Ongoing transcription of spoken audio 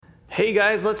Hey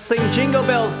guys, let's sing Jingle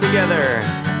Bells together.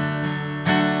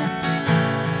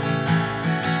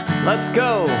 Let's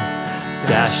go!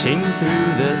 Dashing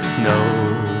through the snow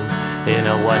in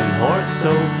a one-horse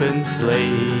open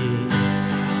sleigh.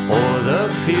 O'er the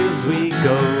fields we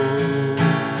go,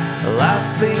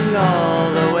 laughing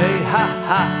all the way. Ha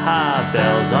ha ha!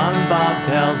 Bells on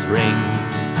bobtails ring,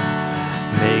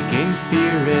 making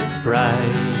spirits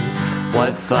bright.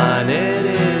 What fun it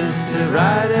is to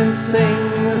ride and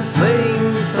sing a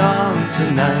sleighing song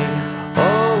tonight.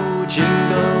 Oh,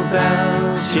 jingle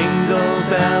bells, jingle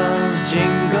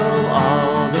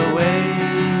all the way.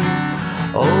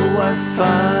 Oh, what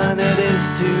fun it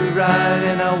is to ride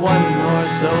in a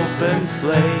one-horse open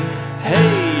sleigh.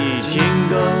 Hey,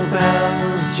 jingle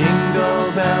bells,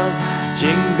 jingle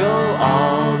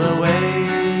all the way.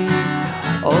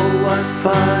 Oh, what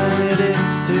fun it is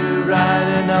to ride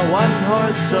in a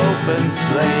one-horse open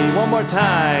sleigh. One more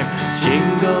time.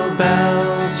 Jingle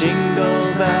bells, jingle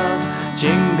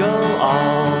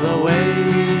all the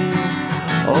way.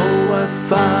 Oh, what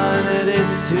fun it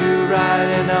is to ride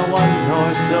in a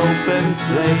one-horse open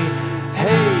sleigh.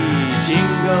 Hey,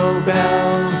 jingle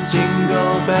bells,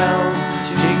 jingle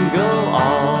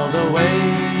all the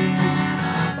way.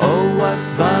 Oh, what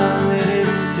fun it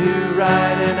is to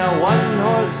ride in a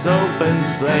one-horse open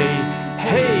sleigh.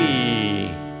 Hey!